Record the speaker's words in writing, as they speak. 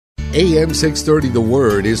AM 630 The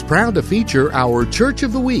Word is proud to feature our Church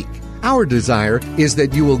of the Week. Our desire is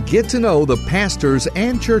that you will get to know the pastors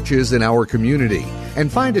and churches in our community and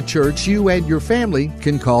find a church you and your family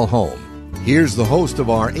can call home. Here's the host of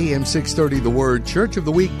our AM 630 The Word Church of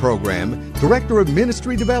the Week program, Director of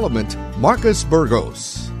Ministry Development, Marcus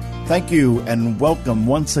Burgos. Thank you and welcome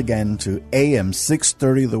once again to AM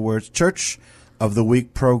 630 The Word Church of the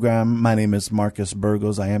Week program. My name is Marcus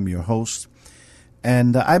Burgos. I am your host.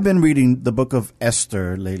 And I've been reading the book of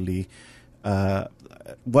Esther lately.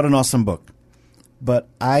 What an awesome book. But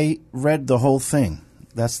I read the whole thing.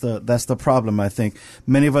 That's the problem, I think.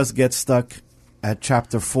 Many of us get stuck at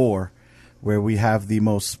chapter 4, where we have the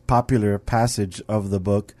most popular passage of the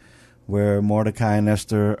book, where Mordecai and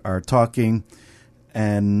Esther are talking,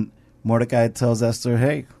 and Mordecai tells Esther,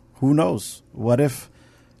 hey, who knows? What if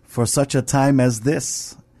for such a time as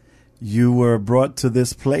this, you were brought to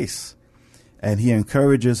this place? And he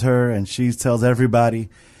encourages her, and she tells everybody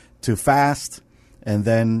to fast. And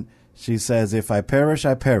then she says, if I perish,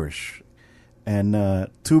 I perish. And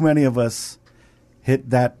too many of us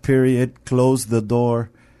hit that period, close the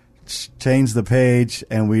door, change the page,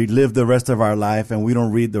 and we live the rest of our life, and we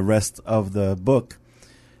don't read the rest of the book.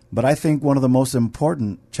 But I think one of the most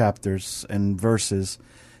important chapters and verses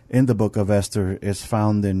in the book of Esther is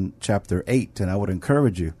found in chapter 8. And I would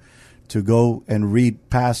encourage you to go and read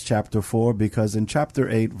past chapter 4, because in chapter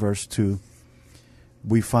 8, verse 2,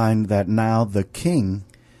 we find that now the king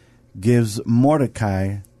gives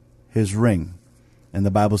Mordecai his ring. And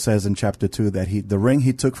the Bible says in chapter 2 that the ring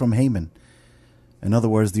he took from Haman. In other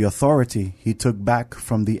words, the authority he took back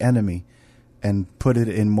from the enemy and put it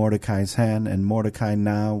in Mordecai's hand. And Mordecai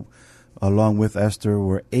now, along with Esther,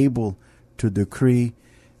 were able to decree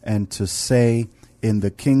and to say in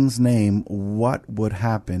the king's name what would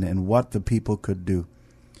happen and what the people could do.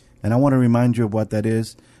 And I want to remind you of what that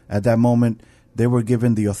is. At that moment, they were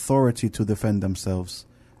given the authority to defend themselves.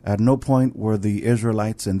 At no point were the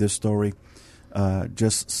Israelites in this story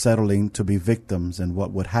just settling to be victims and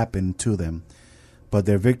what would happen to them. But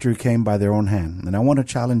their victory came by their own hand. And I want to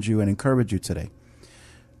challenge you and encourage you today.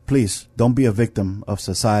 Please, don't be a victim of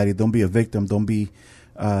society. Don't be a victim. Don't be,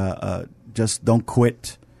 just don't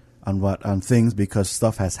quit on things because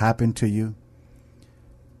stuff has happened to you.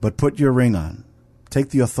 But put your ring on.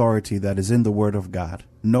 Take the authority that is in the Word of God.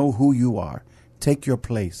 Know who you are. Take your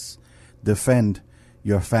place. Defend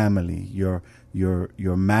your family, your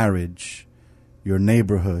marriage, your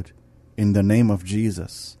neighborhood in the name of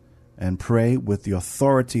Jesus. And pray with the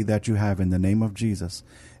authority that you have in the name of Jesus.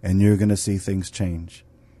 And you're going to see things change.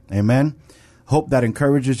 Amen. Hope that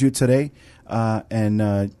encourages you today.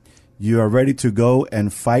 And you are ready to go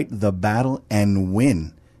and fight the battle and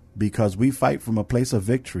win, because we fight from a place of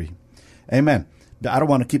victory. Amen. I don't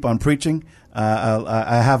want to keep on preaching.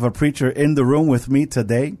 I have a preacher in the room with me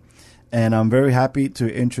today, and I'm very happy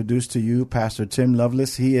to introduce to you Pastor Tim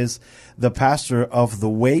Lovelace. He is the pastor of the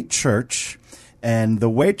Way Church, and the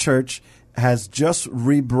Way Church has just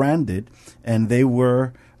rebranded, and they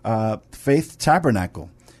were Faith Tabernacle.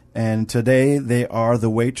 And today they are the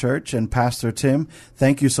Way Church. And Pastor Tim,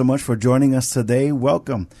 thank you so much for joining us today.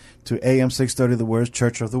 Welcome to AM 630 The Word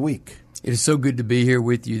Church of the Week. It is so good to be here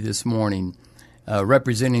with you this morning,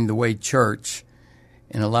 representing the Way Church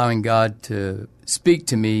and allowing God to speak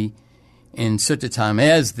to me in such a time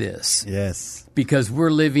as this. Yes. Because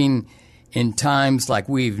we're living in times like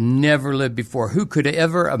we've never lived before. Who could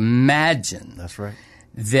ever imagine That's right.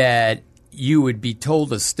 that you would be told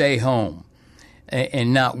to stay home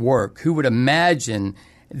and not work? Who would imagine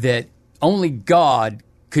that only God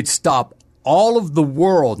could stop all of the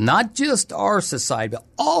world, not just our society, but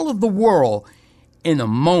all of the world in a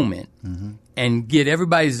moment and get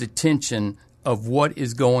everybody's attention of what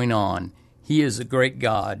is going on? He is a great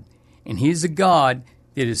God, and He's a God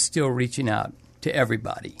that is still reaching out to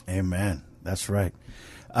everybody. Amen. That's right.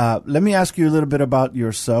 Let me ask you a little bit about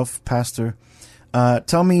yourself, Pastor.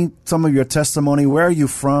 Tell me some of your testimony. Where are you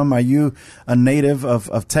from? Are you a native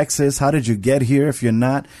of Texas? How did you get here? If you're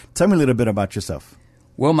not, tell me a little bit about yourself.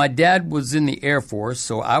 Well, my dad was in the Air Force,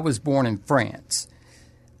 so I was born in France.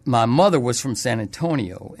 My mother was from San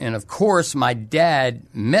Antonio. And, of course, my dad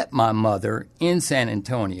met my mother in San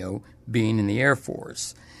Antonio, being in the Air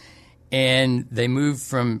Force. And they moved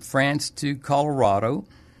from France to Colorado.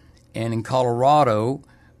 And in Colorado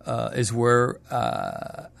is where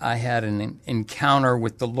I had an encounter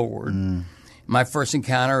with the Lord. My first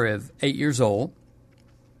encounter of 8 years old.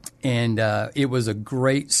 And it was a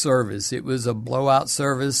great service. It was a blowout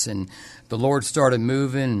service, and the Lord started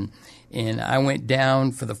moving. And I went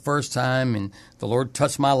down for the first time, and the Lord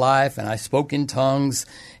touched my life, and I spoke in tongues,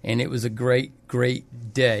 and it was a great,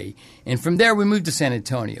 great day. And from there, we moved to San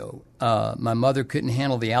Antonio. My mother couldn't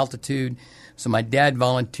handle the altitude, so my dad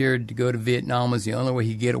volunteered to go to Vietnam. It was the only way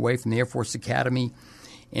he could get away from the Air Force Academy.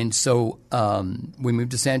 And so we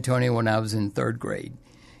moved to San Antonio when I was in third grade.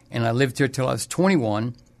 And I lived here till I was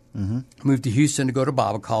 21, moved to Houston to go to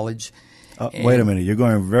Bible college. Wait a minute, you're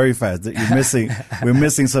going very fast. We're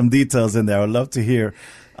missing some details in there. I would love to hear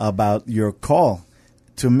about your call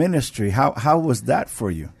to ministry. How was that for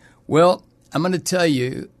you? Well, I'm going to tell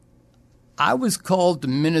you, I was called to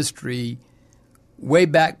ministry way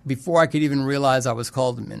back before I could even realize I was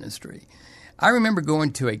called to ministry. I remember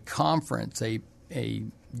going to a conference, a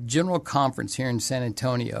general conference here in San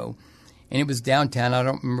Antonio, and it was downtown. I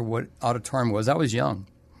don't remember what auditorium it was. I was young.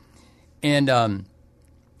 And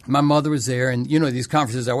my mother was there, and these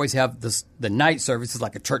conferences always have the night service is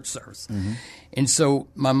like a church service. And so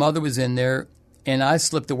my mother was in there, and I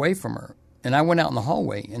slipped away from her. And I went out in the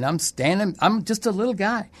hallway, and I'm just a little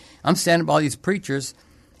guy. I'm standing by all these preachers,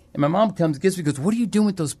 and my mom comes, gets me, goes, "What are you doing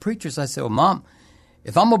with those preachers?" I said, "Well, Mom,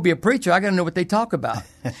 if I'm going to be a preacher, I got to know what they talk about."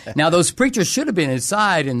 Now, those preachers should have been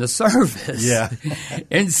inside in the service. Yeah.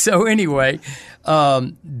 And so anyway,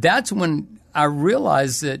 that's when I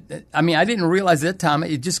realized that, I didn't realize at that time,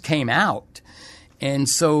 it just came out. And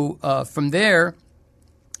so from there,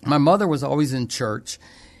 my mother was always in church,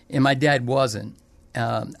 and my dad wasn't.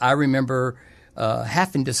 I remember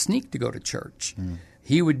having to sneak to go to church.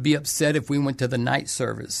 He would be upset if we went to the night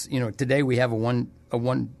service. Today we have a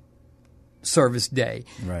one service day.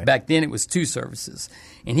 Right. Back then it was 2 services.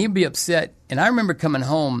 And he'd be upset. And I remember coming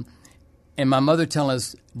home and my mother telling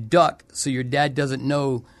us, "Duck, so your dad doesn't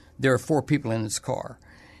know there are 4 people in his car."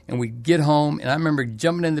 And we'd get home, and I remember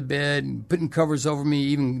jumping in the bed and putting covers over me,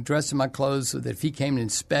 even dressing my clothes so that if he came to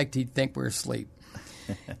inspect, he'd think we were asleep.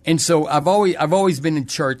 And so I've always been in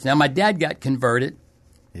church. Now, my dad got converted,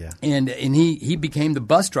 and he became the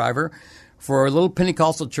bus driver for a little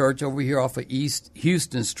Pentecostal church over here off of East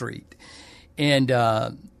Houston Street. And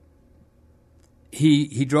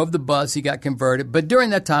he drove the bus. He got converted. But during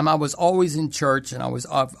that time, I was always in church, and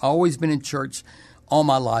I've always been in church all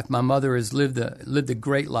my life. My mother has lived a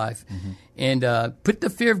great life, and put the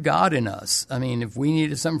fear of God in us. If we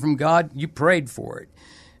needed something from God, you prayed for it.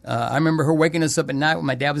 I remember her waking us up at night when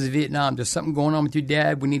my dad was in Vietnam. "There's something going on with your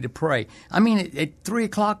dad. We need to pray." At 3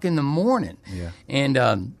 o'clock in the morning. Yeah.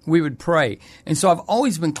 And we would pray. And so I've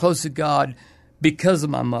always been close to God because of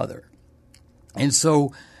my mother. And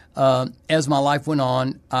so as my life went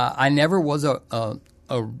on, I never was a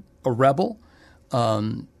rebel.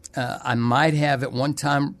 I might have at one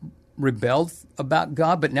time rebelled about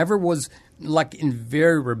God, but never was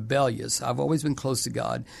very rebellious. I've always been close to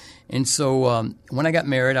God. And so when I got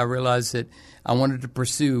married, I realized that I wanted to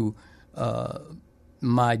pursue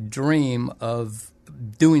my dream of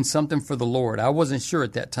doing something for the Lord. I wasn't sure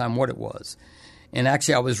at that time what it was. And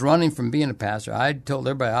actually, I was running from being a pastor. I told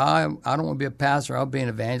everybody, I don't want to be a pastor. I'll be an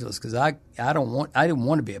evangelist, because I didn't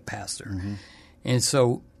want to be a pastor. And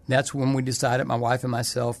so that's when we decided, my wife and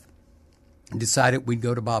myself decided we'd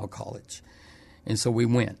go to Bible college. And so we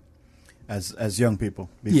went. As young people?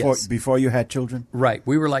 Yes. Before you had children? Right.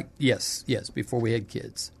 We were yes, before we had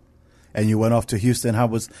kids. And you went off to Houston. How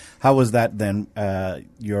was that then,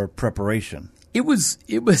 your preparation? It was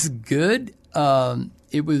good.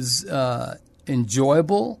 It was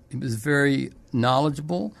enjoyable. It was very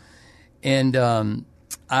knowledgeable. And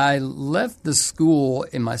I left the school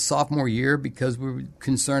in my sophomore year because we were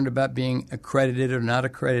concerned about being accredited or not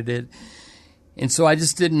accredited. And so I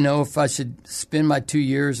just didn't know if I should spend my 2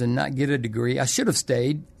 years and not get a degree. I should have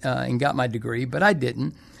stayed and got my degree, but I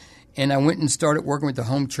didn't. And I went and started working with the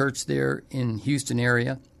home church there in Houston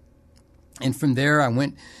area. And from there,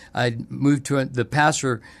 I moved to the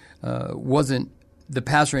pastor wasn't the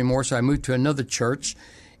pastor anymore, so I moved to another church.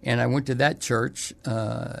 And I went to that church,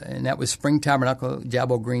 and that was Spring Tabernacle,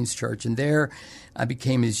 Jabal Green's church. And there I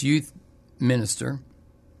became his youth minister.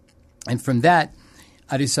 And from that,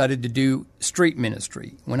 I decided to do street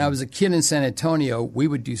ministry. When I was a kid in San Antonio, we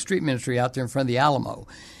would do street ministry out there in front of the Alamo.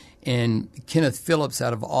 And Kenneth Phillips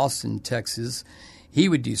out of Austin, Texas, he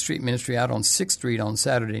would do street ministry out on 6th Street on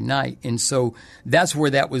Saturday night. And so that's where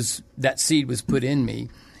that seed was put in me.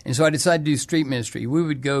 And so I decided to do street ministry. We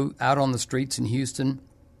would go out on the streets in Houston,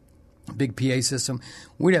 big PA system.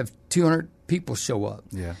 We'd have 200 people show up.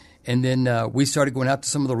 Yeah. And then we started going out to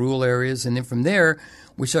some of the rural areas. And then from there,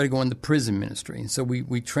 we started going to prison ministry. And so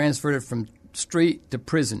we transferred it from street to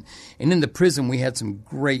prison. And in the prison, we had some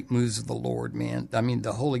great moves of the Lord, man.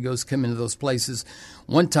 The Holy Ghost come into those places.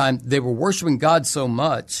 One time, they were worshiping God so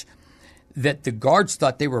much that the guards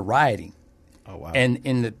thought they were rioting. Oh, wow. And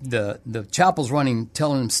the chapel's running,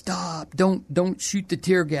 telling them, stop, don't shoot the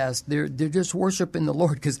tear gas. They're just worshiping the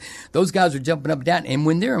Lord, because those guys are jumping up and down. And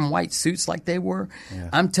when they're in white suits like they were,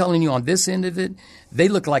 I'm telling you, on this end of it, they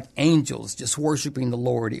look like angels just worshiping the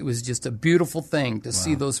Lord. It was just a beautiful thing to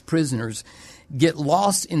see those prisoners get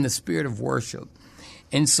lost in the spirit of worship.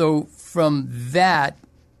 And so from that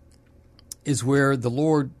is where the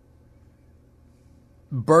Lord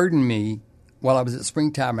burdened me while I was at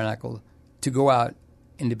Spring Tabernacle to go out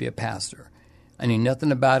and to be a pastor. I knew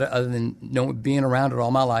nothing about it other than being around it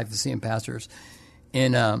all my life and seeing pastors.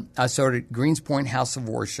 And I started Greenspoint House of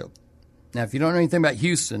Worship. Now, if you don't know anything about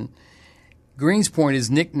Houston, Greenspoint is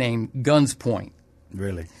nicknamed Guns Point.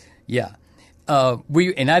 Really? Yeah.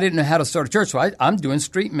 And I didn't know how to start a church, so I'm doing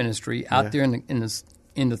street ministry out there in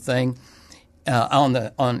the thing. In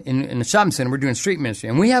the shopping center, we're doing street ministry,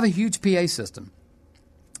 and we have a huge PA system.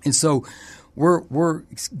 And so we're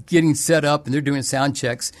getting set up, and they're doing sound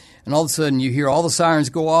checks, and all of a sudden you hear all the sirens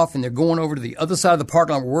go off, and they're going over to the other side of the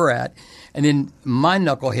parking lot where we're at, and then my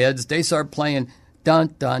knuckleheads, they start playing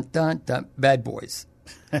dun dun dun dun, Bad Boys.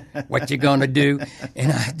 What you gonna do?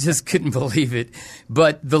 And I just couldn't believe it.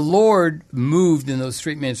 But the Lord moved in those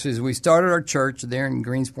street ministries. We started our church there in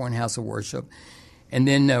Greenspoint House of Worship, and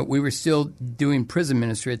then we were still doing prison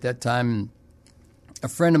ministry at that time. A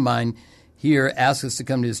friend of mine here asked us to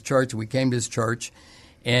come to his church. We came to his church,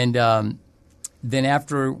 and then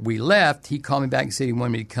after we left, he called me back and said he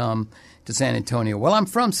wanted me to come to San Antonio. Well, I'm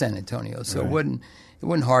from San Antonio, so it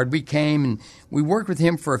wasn't hard. We came, and we worked with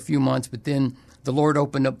him for a few months, but then the Lord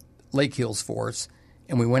opened up Lake Hills for us,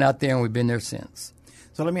 and we went out there, and we've been there since.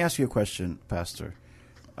 So let me ask you a question, Pastor.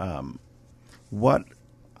 How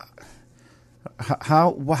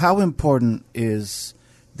important is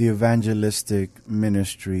the evangelistic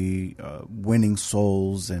ministry, winning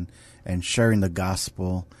souls and sharing the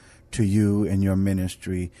gospel to you and your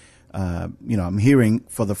ministry? I'm hearing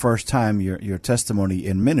for the first time your testimony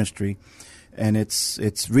in ministry, and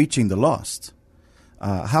it's reaching the lost.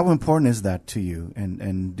 How important is that to you,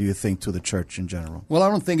 and do you think to the church in general? Well, I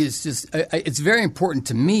don't think it's just it's very important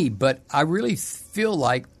to me, but I really feel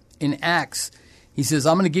like in Acts, he says,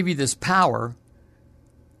 I'm going to give you this power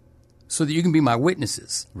so that you can be my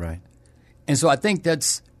witnesses. Right. And so I think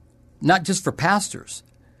that's not just for pastors.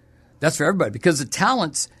 That's for everybody, because the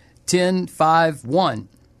talents, 10, 5, 1,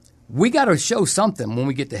 we got to show something when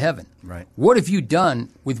we get to heaven. Right. What have you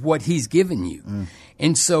done with what he's given you?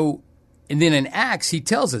 And then in Acts, he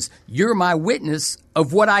tells us, you're my witness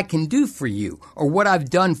of what I can do for you or what I've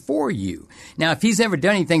done for you. Now, if he's never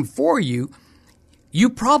done anything for you, you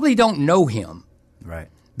probably don't know him. Right.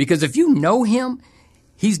 Because if you know him,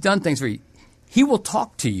 he's done things for you. He will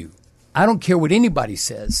talk to you. I don't care what anybody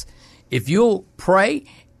says. If you'll pray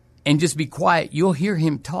and just be quiet, you'll hear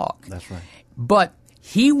him talk. That's right. But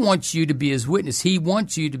he wants you to be his witness. He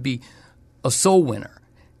wants you to be a soul winner.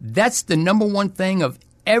 That's the number one thing of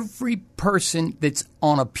every person that's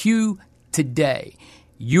on a pew today.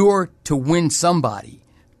 You're to win somebody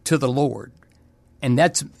to the Lord. And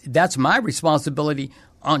that's my responsibility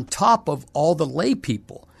on top of all the lay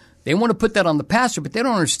people. They want to put that on the pastor, but they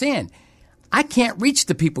don't understand. I can't reach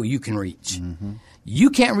the people you can reach. Mm-hmm.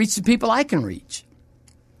 You can't reach the people I can reach.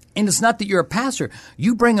 And it's not that you're a pastor.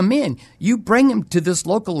 You bring them in. You bring them to this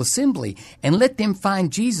local assembly and let them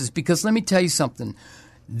find Jesus. Because let me tell you something.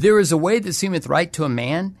 There is a way that seemeth right to a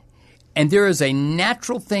man, and there is a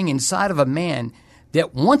natural thing inside of a man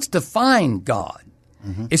that wants to find God.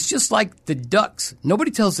 Mm-hmm. It's just like the ducks. Nobody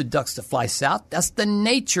tells the ducks to fly south. That's the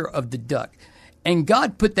nature of the duck. And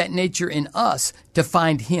God put that nature in us to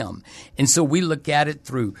find him. And so we look at it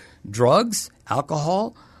through drugs,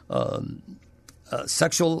 alcohol,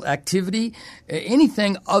 sexual activity,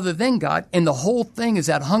 anything other than God. And the whole thing is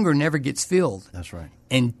that hunger never gets filled. That's right.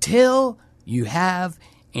 Until you have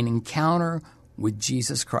an encounter with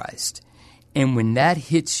Jesus Christ. And when that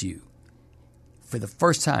hits you for the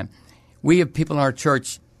first time, we have people in our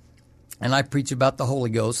church, and I preach about the Holy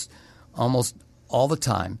Ghost almost all the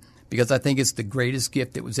time because I think it's the greatest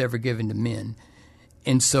gift that was ever given to men.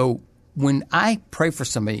 And so when I pray for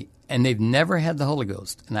somebody and they've never had the Holy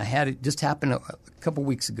Ghost, and I had it just happen a couple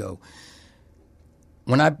weeks ago,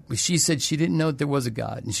 she said she didn't know that there was a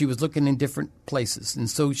God, and she was looking in different places. And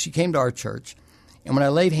so she came to our church, and when I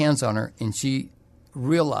laid hands on her, and she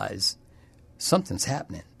realized something's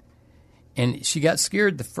happening. And she got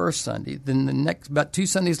scared the first Sunday. Then about 2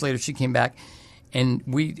 Sundays later, she came back, and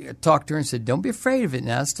we talked to her and said, don't be afraid of it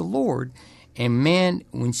now. It's the Lord. And, man,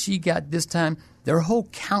 when she got this time, their whole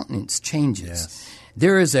countenance changes. Yes.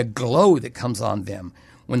 There is a glow that comes on them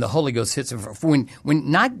when the Holy Ghost hits them.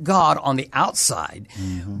 When not God on the outside,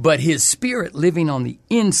 but His Spirit living on the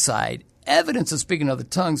inside, evidence of speaking other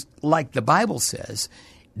tongues, like the Bible says,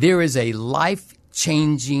 there is a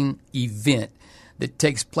life-changing event that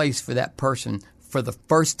takes place for that person for the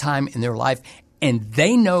first time in their life, and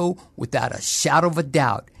they know without a shadow of a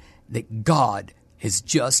doubt that God has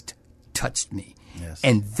just touched me. Yes.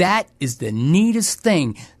 And that is the neatest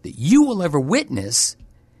thing that you will ever witness,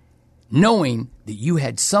 knowing that you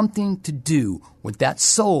had something to do with that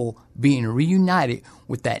soul being reunited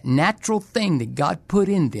with that natural thing that God put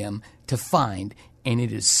in them to find, and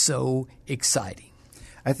it is so exciting.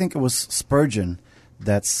 I think it was Spurgeon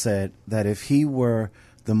that said that if he were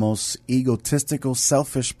the most egotistical,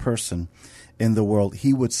 selfish person in the world,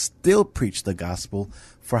 he would still preach the gospel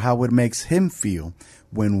for how it makes him feel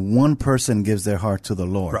when one person gives their heart to the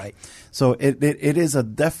Lord. Right. So it is a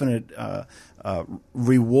definite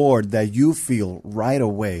reward that you feel right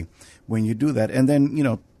away when you do that. And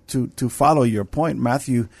then, to follow your point,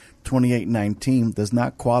 Matthew 28:19 does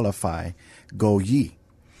not qualify go ye.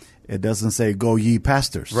 It doesn't say go ye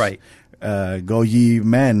pastors. Right. Go ye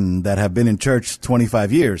men that have been in church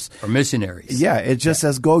 25 years. Or missionaries. Yeah, it just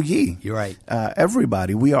says go ye. You're right.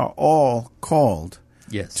 Everybody, we are all called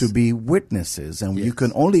to be witnesses. And you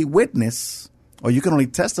can only witness, or you can only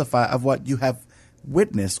testify of what you have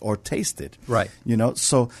witnessed or tasted. Right.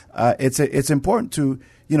 So it's important to,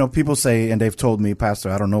 people say, and they've told me, Pastor,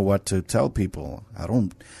 I don't know what to tell people.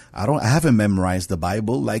 I haven't memorized the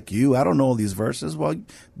Bible like you. I don't know all these verses. Well,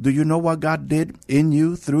 do you know what God did in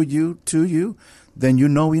you, through you, to you? Then you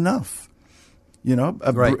know enough.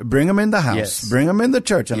 Right. Bring them in the house, Yes. bring them in the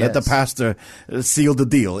church, and let the pastor seal the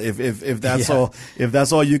deal. If that's all, if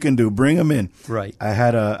that's all you can do, bring them in. Right. I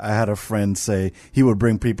had a friend say he would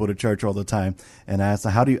bring people to church all the time, and I asked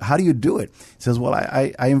him, how do you do it? He says, well,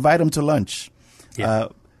 I invite them to lunch. Yeah.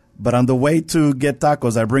 But on the way to get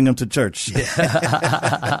tacos, I bring them to church.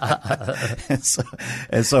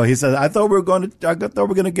 and so he said, I thought we were going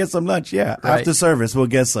to get some lunch. Yeah, Right. After service, we'll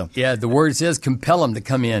get some. Yeah, the word says compel them to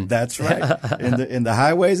come in. That's right. in the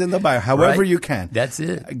highways, in the by, however Right. you can. That's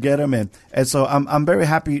it. Get them in. And so I'm very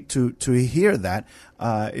happy to hear that.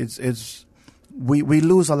 We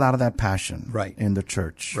lose a lot of that passion Right. in the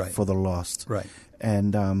church Right. for the lost. Right.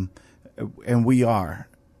 And we are.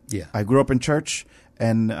 Yeah. I grew up in church.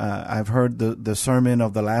 And I've heard the sermon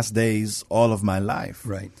of the last days all of my life.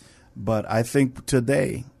 Right. But I think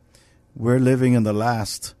today we're living in the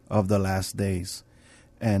last of the last days.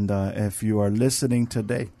 And if you are listening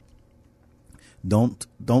today, don't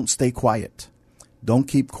stay quiet. Don't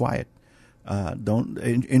keep quiet. Don't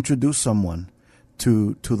introduce someone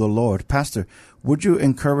to the Lord. Pastor, would you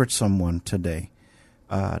encourage someone today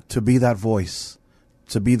to be that voice,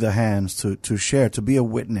 to be the hands, to share, to be a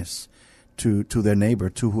witness to their neighbor,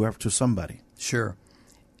 to whoever, to somebody? Sure.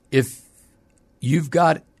 If you've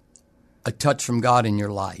got a touch from God in your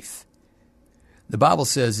life, the Bible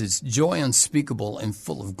says it's joy unspeakable and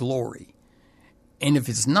full of glory. And if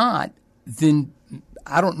it's not, then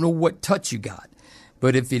I don't know what touch you got.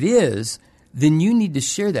 But if it is, then you need to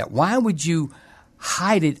share that. Why would you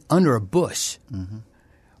hide it under a bush? Mm-hmm.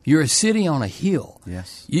 You're a city on a hill.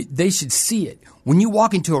 Yes. They should see it. When you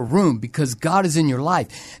walk into a room because God is in your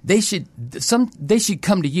life, they should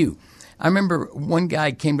come to you. I remember one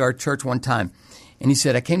guy came to our church one time, and he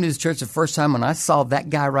said, I came to this church the first time and I saw that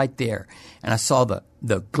guy right there, and I saw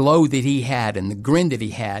the glow that he had and the grin that he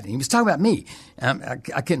had, and he was talking about me.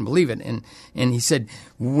 I couldn't believe it. And he said,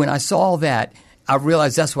 when I saw all that, I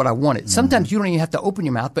realized that's what I wanted. Sometimes you don't even have to open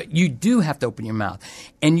your mouth, but you do have to open your mouth.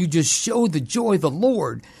 And you just show the joy of the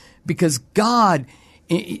Lord, because God,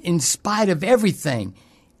 in spite of everything,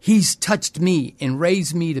 He's touched me and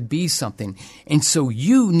raised me to be something. And so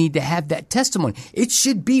you need to have that testimony. It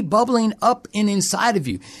should be bubbling up and inside of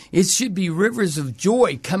you. It should be rivers of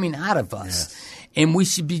joy coming out of us. Yes. And we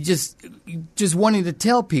should be just wanting to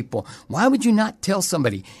tell people. Why would you not tell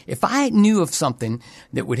somebody? If I knew of something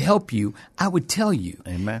that would help you, I would tell you.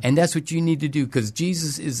 Amen. And that's what you need to do, because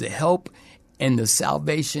Jesus is the help and the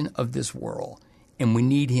salvation of this world. And we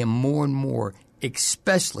need Him more and more,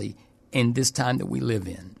 especially in this time that we live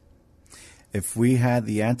in. If we had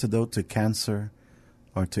the antidote to cancer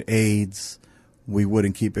or to AIDS, we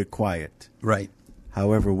wouldn't keep it quiet. Right.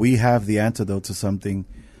 However, we have the antidote to something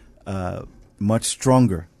much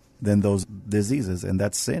stronger than those diseases, and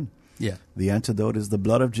that's sin. Yeah. The antidote is the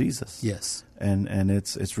blood of Jesus. Yes. And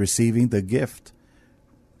it's receiving the gift.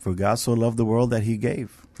 For God so loved the world that He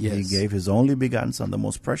gave. Yes. He gave His only begotten Son, the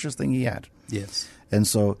most precious thing He had. Yes. And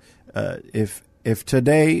so if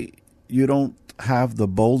today you don't have the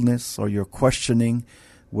boldness, or you're questioning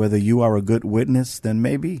whether you are a good witness, then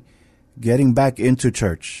maybe getting back into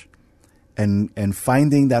church and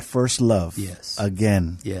finding that first love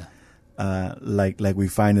again. Yeah. Like we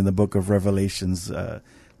find in the book of Revelations,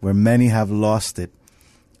 where many have lost it.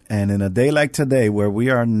 And in a day like today, where we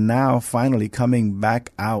are now finally coming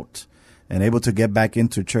back out and able to get back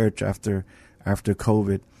into church after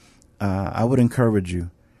COVID, I would encourage you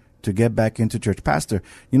to get back into church. Pastor,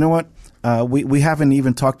 you know what? We haven't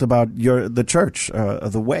even talked about the church,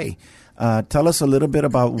 the Way. Tell us a little bit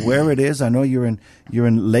about where it is. I know you're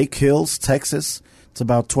in Lake Hills, Texas. It's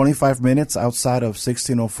about 25 minutes outside of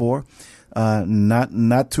 1604.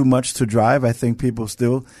 Not too much to drive. I think people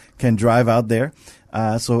still can drive out there.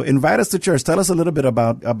 So invite us to church. Tell us a little bit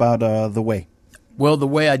about the Way. Well, the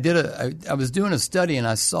Way, I was doing a study and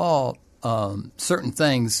I saw certain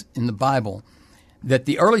things in the Bible that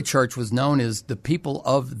the early church was known as the people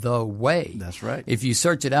of the Way. That's right. If you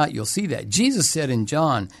search it out, you'll see that. Jesus said in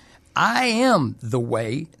John, I am the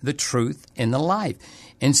way, the truth, and the life.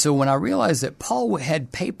 And so when I realized that Paul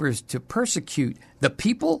had papers to persecute the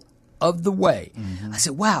people of the Way, I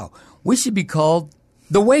said, wow, we should be called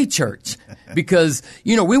the Way Church because,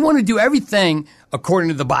 we want to do everything according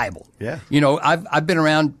to the Bible. Yeah. I've been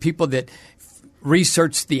around people that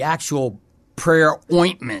research the actual prayer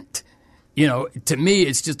ointment. To me,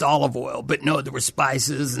 it's just olive oil, but no, there were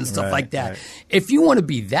spices and stuff like that. Right. If you want to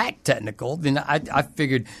be that technical, then I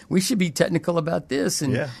figured we should be technical about this.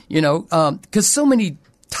 And, because so many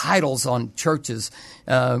titles on churches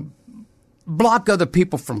block other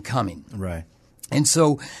people from coming. Right. And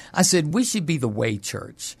so I said, we should be the Way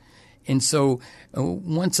Church. And so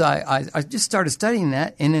once I just started studying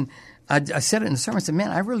that, and then I said it in the sermon, I said,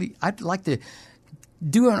 man, I'd like to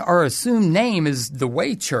do our assumed name is the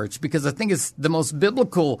Way Church because I think it's the most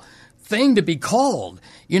biblical thing to be called.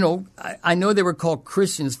 I know they were called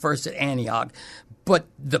Christians first at Antioch, but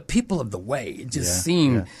the people of the Way, it just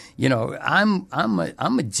seemed, I'm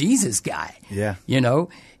a Jesus guy. Yeah.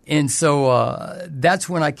 And so that's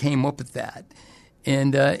when I came up with that.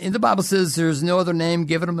 And the Bible says there's no other name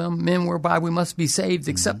given among men whereby we must be saved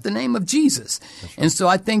except the name of Jesus. Right. And so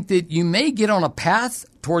I think that you may get on a path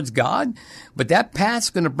towards God, but that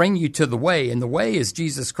path's going to bring you to the Way, and the Way is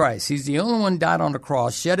Jesus Christ. He's the only one died on the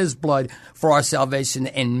cross, shed his blood for our salvation,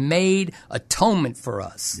 and made atonement for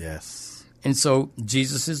us. Yes. And so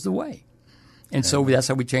Jesus is the Way. And so that's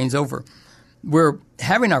how we change over. We're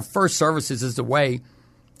having our first services as the Way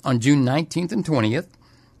on June 19th and 20th.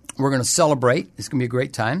 We're going to celebrate. It's going to be a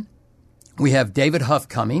great time. We have David Huff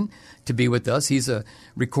coming to be with us. He's a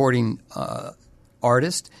recording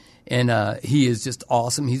artist, and he is just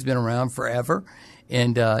awesome. He's been around forever,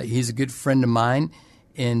 and he's a good friend of mine.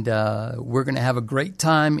 And we're going to have a great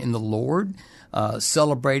time in the Lord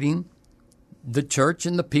celebrating the church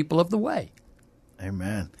and the people of the Way.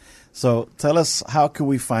 Amen. So tell us, how can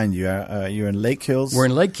we find you? You're in Lake Hills? We're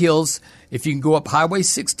in Lake Hills. If you can go up Highway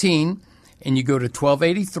 16 and you go to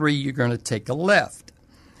 1283, you're going to take a left.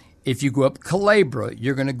 If you go up Calabria,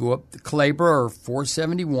 you're going to go up the Calabria or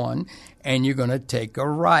 471, and you're going to take a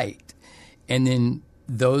right. And then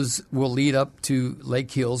those will lead up to Lake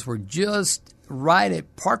Hills. We're just right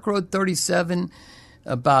at Park Road 37,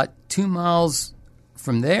 about 2 miles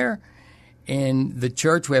from there. And the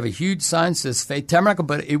church, we have a huge sign that says Faith Tabernacle,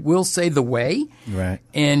 but it will say the Way. Right.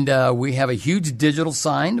 And we have a huge digital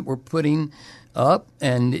sign that we're putting up,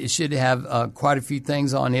 and it should have quite a few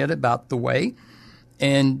things on it about the Way.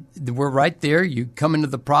 And we're right there. You come into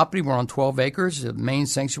the property. We're on 12 acres. The main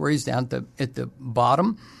sanctuary is down at the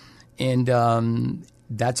bottom. And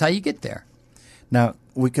that's how you get there. Now,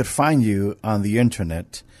 we could find you on the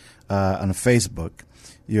internet, on Facebook.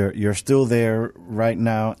 You're still there right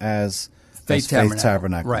now as Faith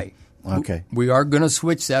Tabernacle. Right. Okay. We are going to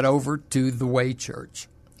switch that over to the Way Church.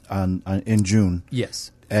 In June.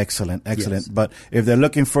 Yes. Excellent. Yes. But if they're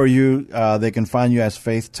looking for you, they can find you as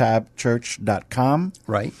faithtabchurch.com.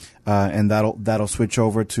 Right. And that'll switch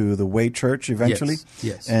over to the Way Church eventually.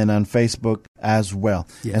 Yes. And on Facebook as well.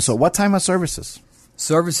 Yes. And so what time are services?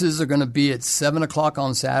 Services are going to be at 7 o'clock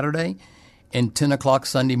on Saturday and 10 o'clock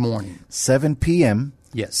Sunday morning. 7 p.m.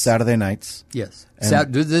 Yes. Saturday nights. Yes.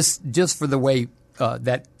 This just for the Way,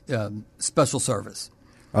 that special service.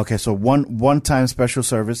 Okay, so one-time special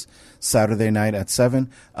service Saturday night at 7,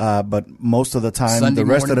 but most of the time, the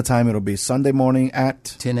rest of the time, it'll be Sunday morning at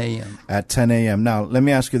 10 a.m. At 10 a.m. Now, let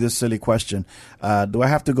me ask you this silly question: do I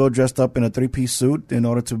have to go dressed up in a 3-piece suit in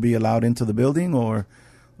order to be allowed into the building, or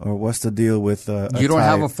Or what's the deal with you don't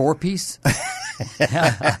have a 4-piece?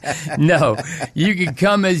 No, you can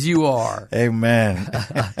come as you are. Amen.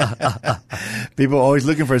 People are always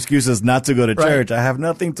looking for excuses not to go to church. I have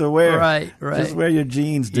nothing to wear. Right. Just wear your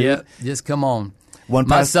jeans, dude. Yep, just come on.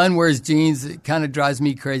 My son wears jeans. It kind of drives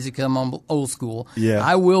me crazy because I'm old school. Yeah.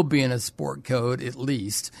 I will be in a sport coat at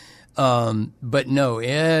least. But no,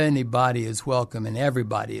 anybody is welcome and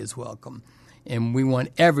everybody is welcome. And we want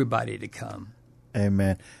everybody to come.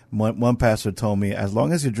 Amen. One pastor told me, as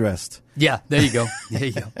long as you're dressed. Yeah, there you go. There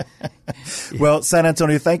you go. Well, San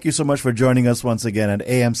Antonio, thank you so much for joining us once again at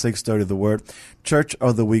AM 630 The Word, Church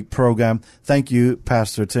of the Week program. Thank you,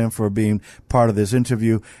 Pastor Tim, for being part of this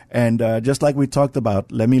interview. And just like we talked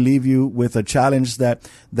about, let me leave you with a challenge that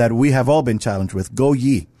we have all been challenged with. Go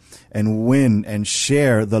ye and win and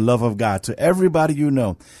share the love of God to everybody you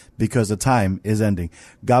know, because the time is ending.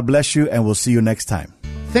 God bless you, and we'll see you next time.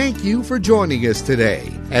 Thank you for joining us today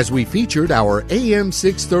as we featured our AM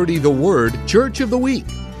 630 The Word Church of the Week.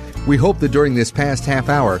 We hope that during this past half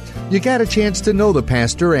hour, you got a chance to know the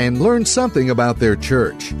pastor and learn something about their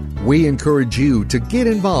church. We encourage you to get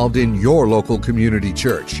involved in your local community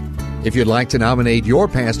church. If you'd like to nominate your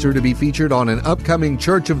pastor to be featured on an upcoming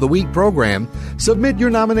Church of the Week program, submit your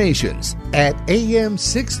nominations at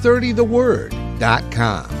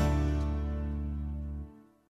am630theword.com.